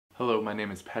Hello, my name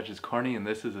is Carney, and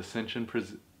this is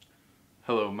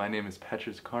Hello, my name is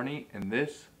Carney, and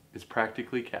this is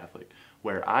Practically Catholic,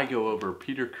 where I go over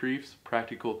Peter Kreeft's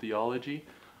Practical Theology.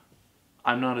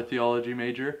 I'm not a theology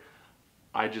major.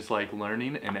 I just like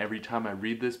learning, and every time I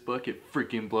read this book, it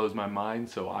freaking blows my mind,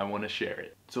 so I want to share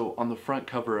it. So on the front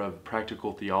cover of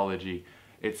Practical Theology,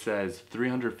 it says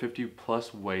 350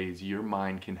 plus ways your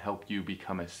mind can help you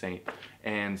become a saint.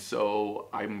 And so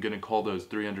I'm going to call those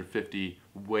 350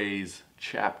 ways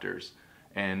chapters.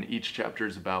 And each chapter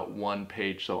is about one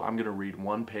page. So I'm going to read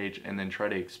one page and then try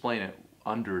to explain it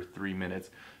under 3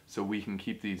 minutes so we can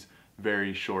keep these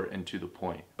very short and to the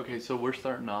point. Okay, so we're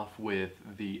starting off with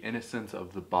the innocence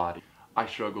of the body. I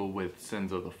struggle with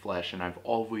sins of the flesh, and I've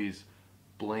always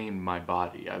blamed my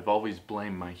body. I've always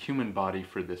blamed my human body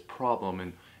for this problem,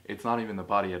 and it's not even the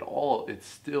body at all. It's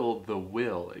still the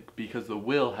will, because the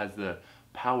will has the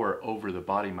power over the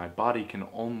body. My body can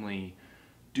only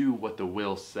do what the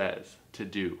will says to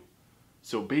do.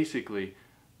 So basically,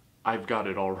 I've got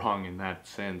it all wrong in that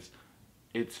sense.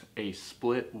 It's a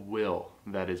split will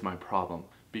that is my problem,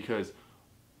 because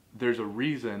there's a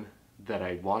reason that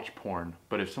I watch porn,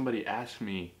 but if somebody asks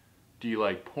me, do you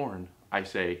like porn? I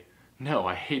say, no,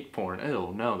 I hate porn.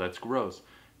 Ew, no, that's gross.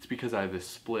 It's because I have this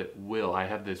split will. I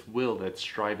have this will that's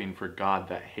striving for God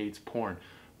that hates porn,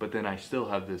 but then I still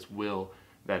have this will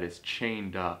that is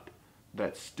chained up,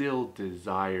 that still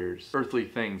desires earthly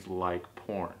things like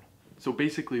porn. So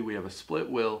basically we have a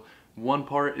split will. One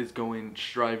part is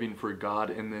striving for God,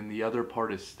 and then the other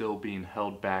part is still being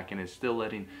held back and is still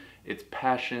letting its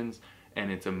passions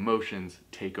and its emotions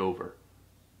take over.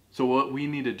 So what we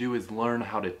need to do is learn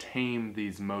how to tame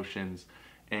these emotions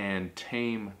and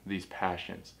tame these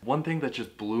passions. One thing that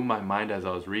just blew my mind as I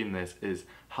was reading this is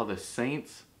how the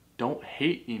saints don't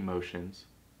hate emotions,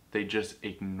 they just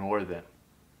ignore them.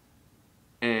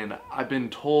 And I've been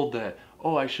told that,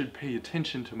 oh, I should pay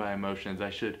attention to my emotions, I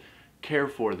should care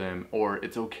for them, or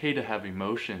it's okay to have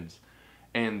emotions.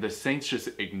 And the saints just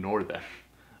ignore them.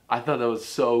 I thought that was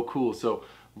so cool. So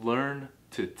learn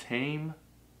to tame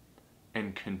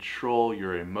and control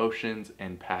your emotions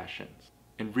and passions.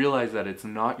 And realize that it's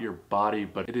not your body,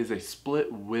 but it is a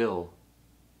split will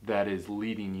that is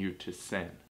leading you to sin.